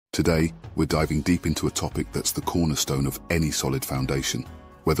Today, we're diving deep into a topic that's the cornerstone of any solid foundation,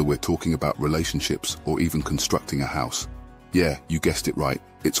 whether we're talking about relationships or even constructing a house. Yeah, you guessed it right,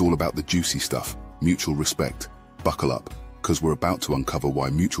 it's all about the juicy stuff, mutual respect. Buckle up, because we're about to uncover why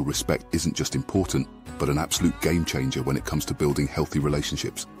mutual respect isn't just important, but an absolute game changer when it comes to building healthy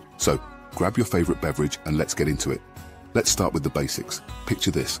relationships. So, grab your favorite beverage and let's get into it. Let's start with the basics.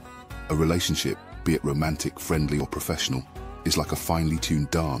 Picture this. A relationship, be it romantic, friendly or professional, is like a finely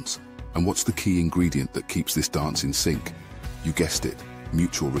tuned dance. And what's the key ingredient that keeps this dance in sync? You guessed it,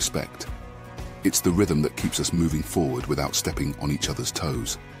 mutual respect. It's the rhythm that keeps us moving forward without stepping on each other's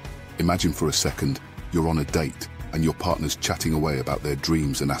toes. Imagine for a second, you're on a date and your partner's chatting away about their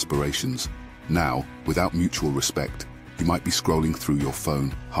dreams and aspirations. Now, without mutual respect, you might be scrolling through your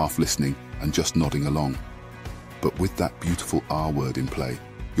phone, half listening and just nodding along. But with that beautiful R word in play,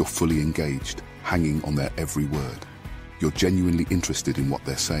 you're fully engaged, hanging on their every word. You're genuinely interested in what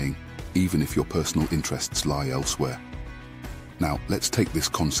they're saying, even if your personal interests lie elsewhere. Now, let's take this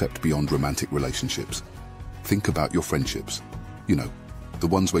concept beyond romantic relationships. Think about your friendships. You know, the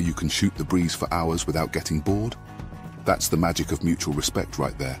ones where you can shoot the breeze for hours without getting bored. That's the magic of mutual respect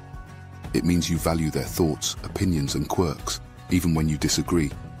right there. It means you value their thoughts, opinions, and quirks. Even when you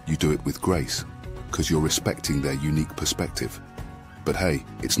disagree, you do it with grace, because you're respecting their unique perspective. But hey,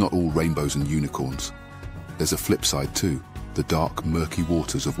 it's not all rainbows and unicorns. There's a flip side too, the dark, murky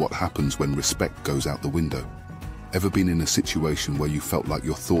waters of what happens when respect goes out the window. Ever been in a situation where you felt like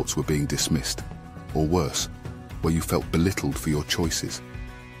your thoughts were being dismissed? Or worse, where you felt belittled for your choices?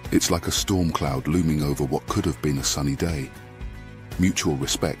 It's like a storm cloud looming over what could have been a sunny day. Mutual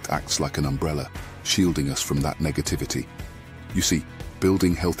respect acts like an umbrella, shielding us from that negativity. You see,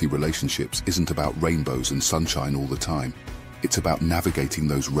 building healthy relationships isn't about rainbows and sunshine all the time. It's about navigating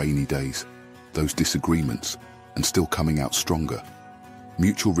those rainy days, those disagreements, and still coming out stronger.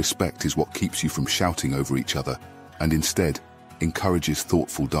 Mutual respect is what keeps you from shouting over each other and instead encourages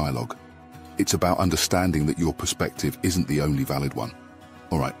thoughtful dialogue. It's about understanding that your perspective isn't the only valid one.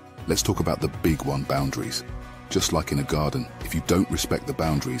 All right, let's talk about the big one, boundaries. Just like in a garden, if you don't respect the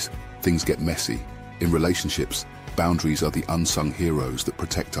boundaries, things get messy. In relationships, boundaries are the unsung heroes that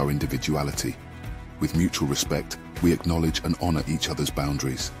protect our individuality. With mutual respect, we acknowledge and honor each other's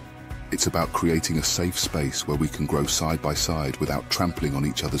boundaries. It's about creating a safe space where we can grow side by side without trampling on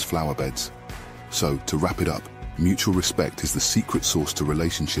each other's flower beds. So, to wrap it up, mutual respect is the secret sauce to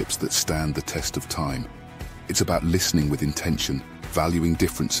relationships that stand the test of time. It's about listening with intention, valuing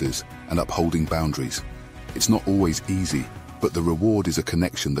differences, and upholding boundaries. It's not always easy, but the reward is a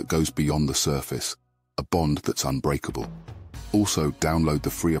connection that goes beyond the surface, a bond that's unbreakable. Also, download the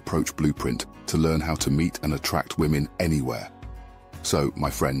free approach blueprint to learn how to meet and attract women anywhere. So, my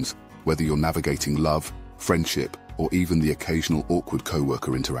friends, whether you're navigating love, friendship, or even the occasional awkward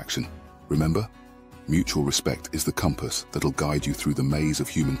coworker interaction, remember, mutual respect is the compass that'll guide you through the maze of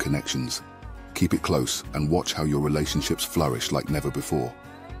human connections. Keep it close and watch how your relationships flourish like never before.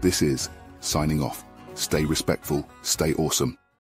 This is signing off. Stay respectful, stay awesome,